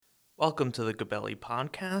Welcome to the Gabelli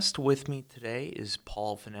Podcast. With me today is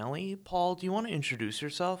Paul Finelli. Paul, do you want to introduce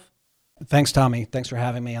yourself? Thanks, Tommy. Thanks for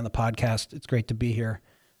having me on the podcast. It's great to be here.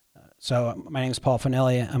 My name is Paul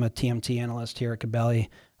Finelli. I'm a TMT analyst here at Gabelli.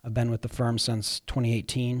 I've been with the firm since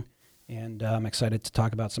 2018, and I'm excited to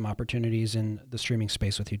talk about some opportunities in the streaming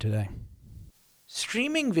space with you today.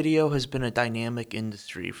 Streaming video has been a dynamic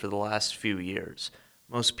industry for the last few years.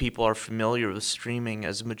 Most people are familiar with streaming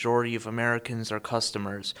as a majority of Americans are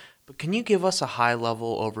customers, but can you give us a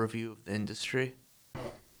high-level overview of the industry?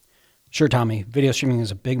 Sure, Tommy. Video streaming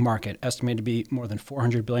is a big market, estimated to be more than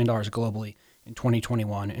 $400 billion globally in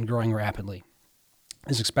 2021 and growing rapidly.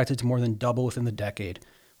 It's expected to more than double within the decade.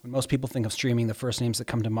 When most people think of streaming, the first names that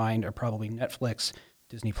come to mind are probably Netflix,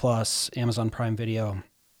 Disney+, Amazon Prime Video,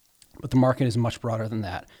 but the market is much broader than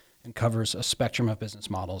that and covers a spectrum of business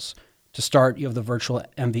models. To start, you have the virtual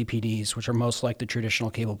MVPDs, which are most like the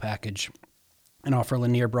traditional cable package and offer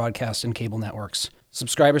linear broadcast and cable networks.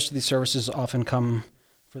 Subscribers to these services often come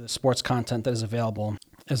for the sports content that is available,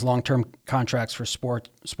 as long-term contracts for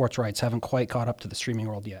sports rights haven't quite caught up to the streaming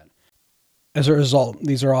world yet. As a result,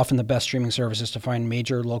 these are often the best streaming services to find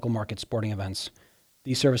major local market sporting events.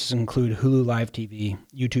 These services include Hulu Live TV,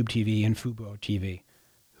 YouTube TV, and Fubo TV.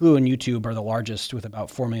 Hulu and YouTube are the largest, with about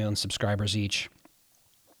 4 million subscribers each.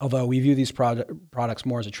 Although we view these products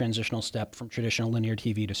more as a transitional step from traditional linear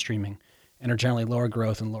TV to streaming, and are generally lower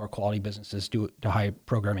growth and lower quality businesses due to high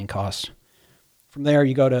programming costs. From there,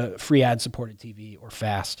 you go to free ad-supported TV, or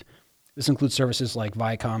FAST. This includes services like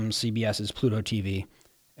Viacom, CBS's Pluto TV.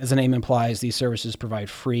 As the name implies, these services provide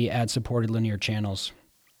free ad-supported linear channels.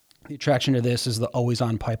 The attraction to this is the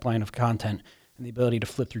always-on pipeline of content and the ability to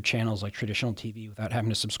flip through channels like traditional TV without having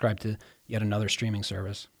to subscribe to yet another streaming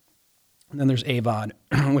service. And then there's AVOD,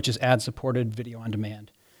 which is ad-supported video on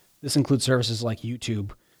demand. This includes services like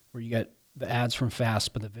YouTube, where you get the ads from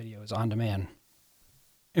FAST, but the video is on demand.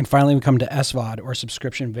 And finally, we come to SVOD, or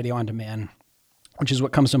subscription video on demand, which is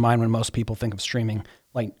what comes to mind when most people think of streaming,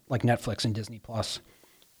 like Netflix and Disney+.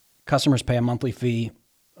 Customers pay a monthly fee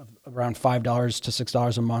of around $5 to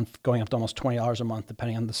 $6 a month, going up to almost $20 a month,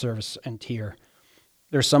 depending on the service and tier.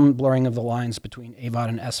 There's some blurring of the lines between AVOD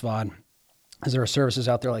and SVOD, as there are services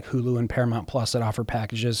out there like Hulu and Paramount Plus that offer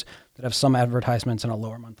packages that have some advertisements and a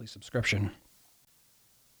lower monthly subscription.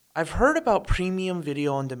 I've heard about premium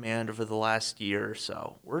video on demand over the last year or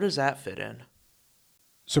so. Where does that fit in?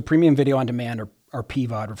 So premium video on demand, or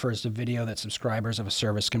PVOD, refers to video that subscribers of a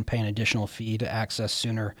service can pay an additional fee to access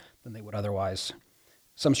sooner than they would otherwise.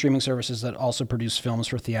 Some streaming services that also produce films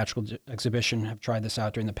for theatrical exhibition have tried this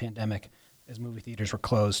out during the pandemic, as movie theaters were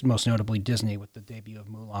closed, most notably Disney with the debut of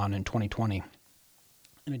Mulan in 2020.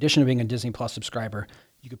 In addition to being a Disney Plus subscriber,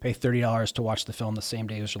 you could pay $30 to watch the film the same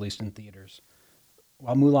day it was released in theaters.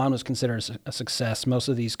 While Mulan was considered a success, most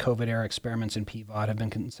of these COVID-era experiments in PVOD have been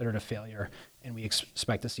considered a failure, and we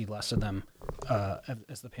expect to see less of them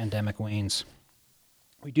as the pandemic wanes.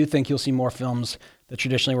 We do think you'll see more films that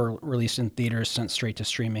traditionally were released in theaters sent straight to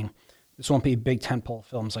streaming. This won't be big tentpole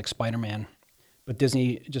films like Spider-Man, but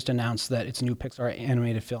Disney just announced that its new Pixar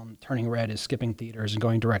animated film, Turning Red, is skipping theaters and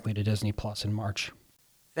going directly to Disney Plus in March.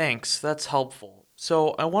 Thanks, that's helpful.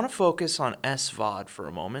 So I want to focus on SVOD for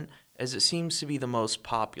a moment, as it seems to be the most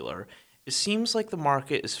popular. It seems like the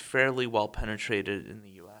market is fairly well penetrated in the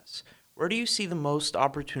U.S. Where do you see the most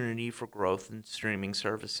opportunity for growth in streaming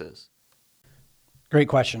services? Great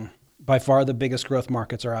question. By far, the biggest growth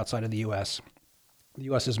markets are outside of the U.S. The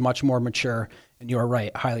U.S. is much more mature, and you are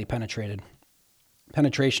right, highly penetrated.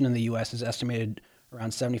 Penetration in the U.S. is estimated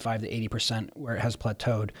around 75 to 80%, where it has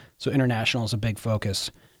plateaued, so international is a big focus.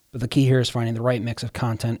 But the key here is finding the right mix of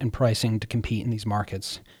content and pricing to compete in these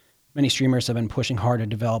markets. Many streamers have been pushing hard to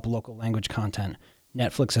develop local language content.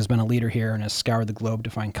 Netflix has been a leader here and has scoured the globe to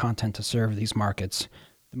find content to serve these markets.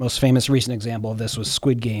 The most famous recent example of this was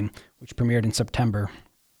Squid Game, which premiered in September.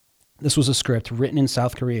 This was a script written in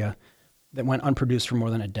South Korea that went unproduced for more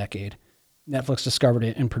than a decade. Netflix discovered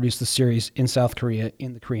it and produced the series in South Korea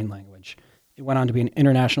in the Korean language. It went on to be an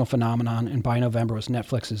international phenomenon, and by November was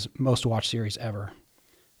Netflix's most watched series ever.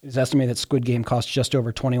 It is estimated that Squid Game cost just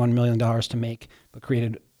over $21 million to make, but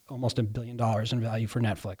created almost $1 billion in value for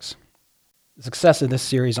Netflix. The success of this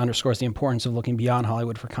series underscores the importance of looking beyond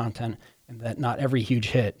Hollywood for content, and that not every huge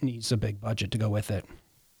hit needs a big budget to go with it.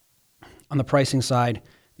 On the pricing side,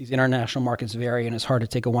 these international markets vary, and it's hard to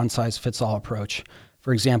take a one-size-fits-all approach.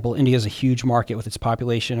 For example, India is a huge market with its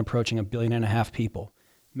population approaching 1.5 billion people.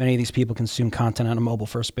 Many of these people consume content on a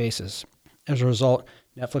mobile-first basis. As a result,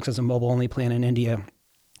 Netflix has a mobile-only plan in India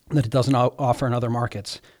that it doesn't offer in other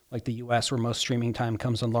markets, like the U.S., where most streaming time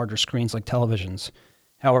comes on larger screens like televisions.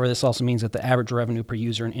 However, this also means that the average revenue per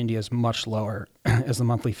user in India is much lower, as the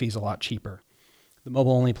monthly fee is a lot cheaper. The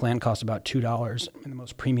mobile-only plan costs about $2, and the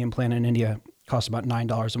most premium plan in India costs about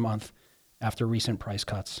 $9 a month after recent price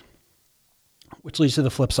cuts. Which leads to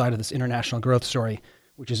the flip side of this international growth story,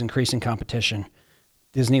 which is increasing competition.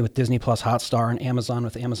 Disney with Disney Plus Hotstar and Amazon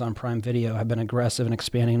with Amazon Prime Video have been aggressive in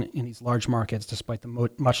expanding in these large markets despite the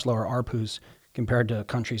much lower ARPUs compared to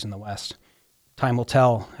countries in the West. Time will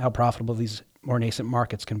tell how profitable these more nascent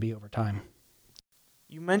markets can be over time.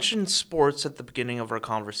 You mentioned sports at the beginning of our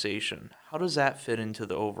conversation. How does that fit into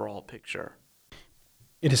the overall picture?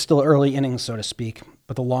 It is still early innings, so to speak,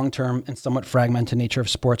 but the long-term and somewhat fragmented nature of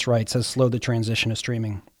sports rights has slowed the transition to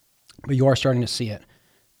streaming. But you are starting to see it.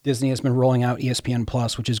 Disney has been rolling out ESPN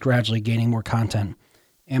Plus, which is gradually gaining more content.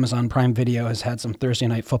 Amazon Prime Video has had some Thursday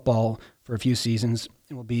Night Football for a few seasons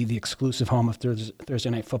and will be the exclusive home of Thursday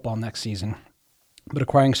Night Football next season. But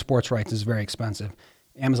acquiring sports rights is very expensive.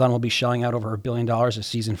 Amazon will be shelling out over $1 billion a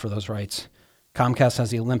season for those rights. Comcast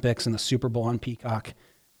has the Olympics and the Super Bowl on Peacock.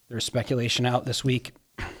 There's speculation out this week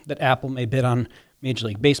that Apple may bid on Major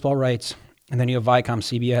League Baseball rights. And then you have Viacom,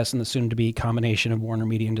 CBS, and the soon-to-be combination of Warner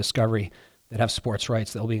Media and Discovery that have sports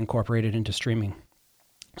rights that will be incorporated into streaming.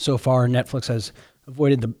 So far, Netflix has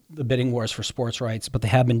avoided the bidding wars for sports rights, but they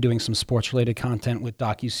have been doing some sports-related content with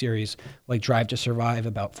docuseries like Drive to Survive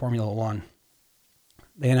about Formula One.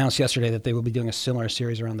 They announced yesterday that they will be doing a similar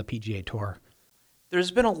series around the PGA Tour.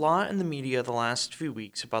 There's been a lot in the media the last few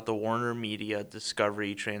weeks about the Warner Media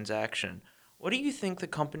Discovery transaction. What do you think the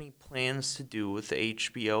company plans to do with the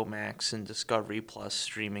HBO Max and Discovery Plus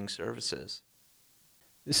streaming services?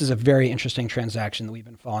 This is a very interesting transaction that we've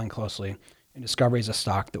been following closely, and Discovery is a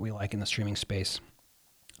stock that we like in the streaming space.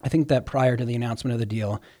 I think that prior to the announcement of the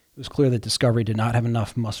deal, it was clear that Discovery did not have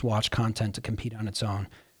enough must-watch content to compete on its own,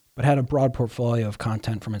 but had a broad portfolio of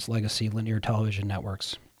content from its legacy linear television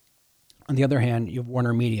networks. On the other hand, you have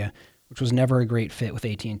Warner Media, which was never a great fit with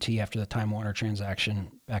AT&T after the Time Warner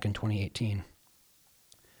transaction back in 2018.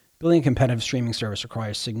 Building a competitive streaming service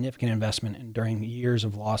requires significant investment and during years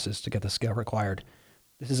of losses to get the scale required.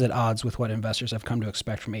 This is at odds with what investors have come to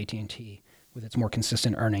expect from AT&T, with its more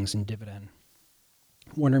consistent earnings and dividend.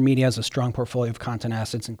 Warner Media has a strong portfolio of content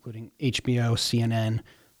assets, including HBO, CNN,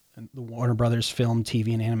 and the Warner Brothers film,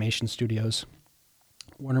 TV, and animation studios.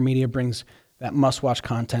 Warner Media brings that must-watch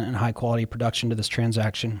content and high-quality production to this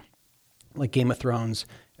transaction, like Game of Thrones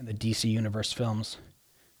and the DC Universe films.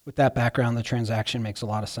 With that background, the transaction makes a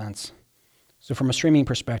lot of sense. So from a streaming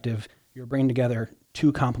perspective, you're bringing together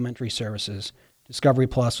two complementary services, Discovery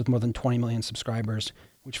Plus with more than 20 million subscribers,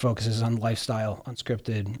 which focuses on lifestyle,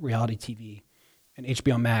 unscripted, reality TV, and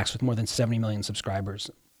HBO Max with more than 70 million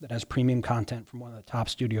subscribers that has premium content from one of the top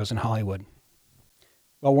studios in Hollywood.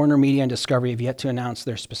 While Warner Media and Discovery have yet to announce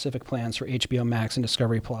their specific plans for HBO Max and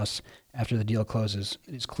Discovery Plus after the deal closes,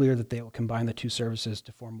 it is clear that they will combine the two services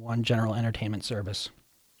to form one general entertainment service.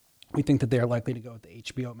 We think that they are likely to go with the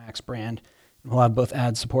HBO Max brand and will have both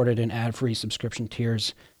ad-supported and ad-free subscription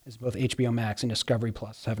tiers, as both HBO Max and Discovery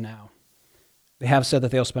Plus have now. They have said that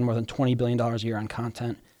they'll spend more than $20 billion a year on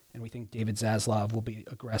content, and we think David Zaslav will be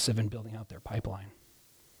aggressive in building out their pipeline.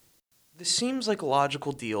 This seems like a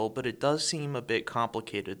logical deal, but it does seem a bit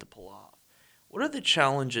complicated to pull off. What are the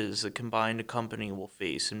challenges a combined company will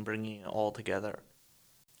face in bringing it all together?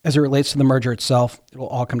 As it relates to the merger itself, it will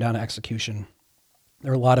all come down to execution.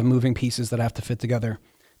 There are a lot of moving pieces that have to fit together.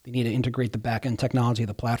 They need to integrate the back-end technology of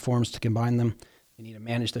the platforms to combine them. They need to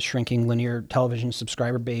manage the shrinking linear television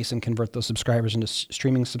subscriber base and convert those subscribers into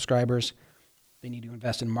streaming subscribers. They need to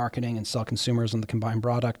invest in marketing and sell consumers on the combined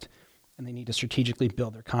product. And they need to strategically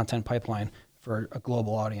build their content pipeline for a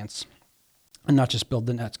global audience. And not just build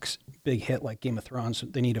the next big hit like Game of Thrones.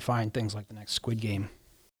 They need to find things like the next Squid Game.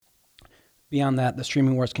 Beyond that, the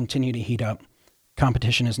streaming wars continue to heat up.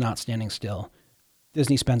 Competition is not standing still.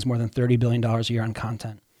 Disney spends more than $30 billion a year on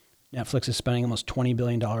content. Netflix is spending almost $20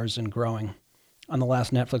 billion and growing. On the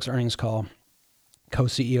last Netflix earnings call,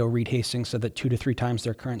 co-CEO Reed Hastings said that 2 to 3 times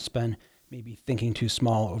their current spend may be thinking too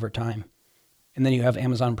small over time. And then you have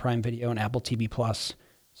Amazon Prime Video and Apple TV Plus,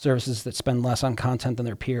 services that spend less on content than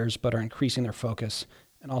their peers but are increasing their focus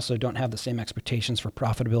and also don't have the same expectations for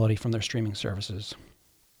profitability from their streaming services.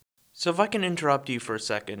 So if I can interrupt you for a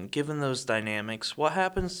second, given those dynamics, what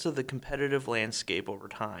happens to the competitive landscape over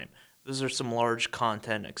time? Those are some large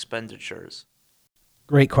content expenditures.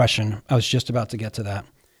 Great question. I was just about to get to that.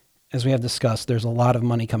 As we have discussed, there's a lot of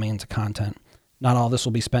money coming into content. Not all this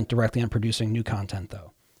will be spent directly on producing new content,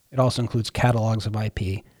 though. It also includes catalogs of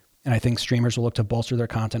IP, and I think streamers will look to bolster their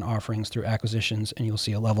content offerings through acquisitions, and you'll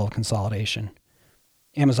see a level of consolidation.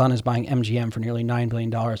 Amazon is buying MGM for nearly $9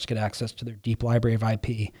 billion to get access to their deep library of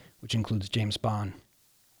IP, which includes James Bond.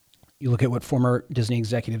 You look at what former Disney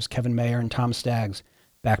executives Kevin Mayer and Tom Staggs,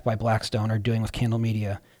 backed by Blackstone, are doing with Candle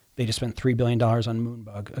Media. They just spent $3 billion on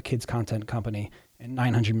Moonbug, a kids' content company, and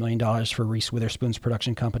 $900 million for Reese Witherspoon's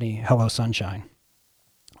production company, Hello Sunshine.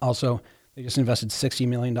 Also, they just invested $60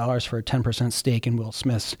 million for a 10% stake in Will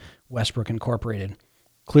Smith's Westbrook Incorporated.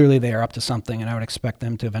 Clearly, they are up to something, and I would expect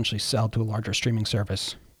them to eventually sell to a larger streaming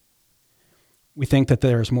service. We think that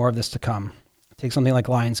there is more of this to come. Take something like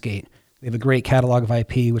Lionsgate. They have a great catalog of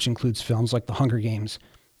IP, which includes films like The Hunger Games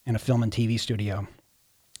and a film and TV studio.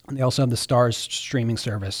 And they also have the Starz streaming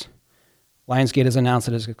service. Lionsgate has announced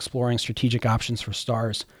that it is exploring strategic options for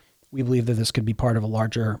Starz. We believe that this could be part of a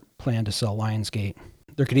larger plan to sell Lionsgate.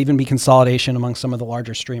 There could even be consolidation among some of the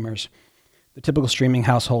larger streamers. The typical streaming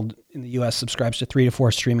household in the U.S. subscribes to 3 to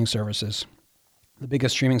 4 streaming services. The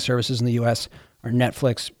biggest streaming services in the U.S. are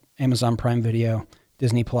Netflix, Amazon Prime Video,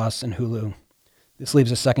 Disney Plus, and Hulu. This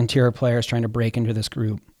leaves a second tier of players trying to break into this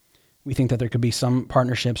group. We think that there could be some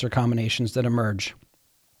partnerships or combinations that emerge.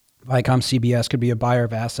 Viacom-CBS could be a buyer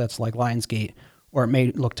of assets like Lionsgate, or it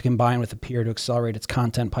may look to combine with a peer to accelerate its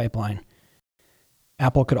content pipeline.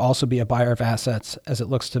 Apple could also be a buyer of assets as it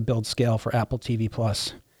looks to build scale for Apple TV+.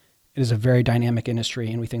 It is a very dynamic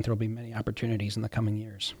industry, and we think there will be many opportunities in the coming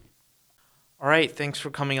years. All right, thanks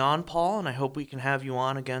for coming on, Paul, and I hope we can have you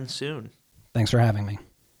on again soon. Thanks for having me.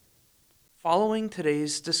 Following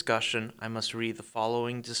today's discussion, I must read the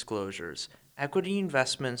following disclosures. Equity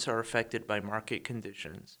investments are affected by market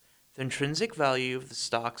conditions. The intrinsic value of the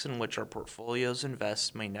stocks in which our portfolios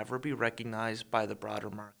invest may never be recognized by the broader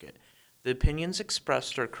market. The opinions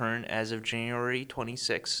expressed are current as of January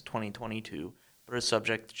 26, 2022, but are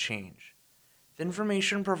subject to change. The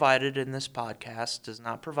information provided in this podcast does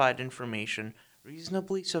not provide information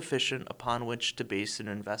reasonably sufficient upon which to base an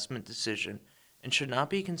investment decision and should not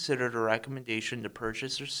be considered a recommendation to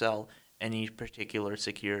purchase or sell any particular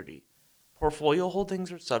security. Portfolio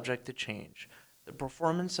holdings are subject to change. The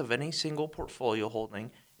performance of any single portfolio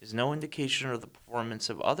holding is no indication of the performance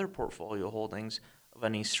of other portfolio holdings of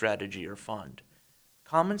any strategy or fund.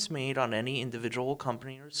 Comments made on any individual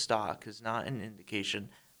company or stock is not an indication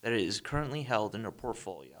that it is currently held in a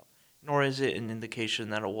portfolio, nor is it an indication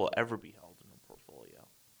that it will ever be held in a portfolio.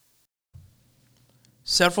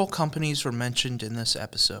 Several companies were mentioned in this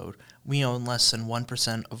episode. We own less than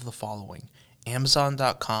 1% of the following: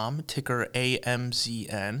 Amazon.com, ticker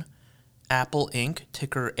AMZN, Apple Inc.,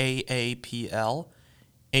 ticker AAPL,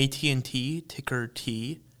 AT&T, ticker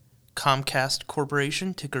T, Comcast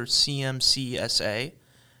Corporation, ticker CMCSA,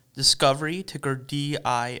 Discovery, ticker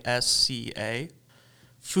DISCA,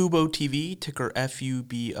 Fubo TV, ticker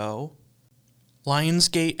FUBO,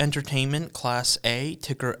 Lionsgate Entertainment, Class A,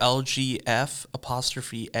 ticker LGF''A,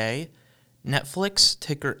 Netflix,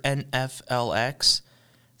 ticker NFLX,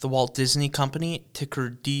 The Walt Disney Company, ticker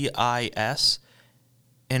DIS,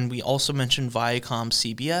 and we also mentioned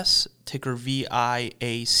Viacom-CBS, ticker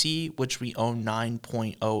VIAC, which we own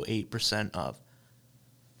 9.08% of.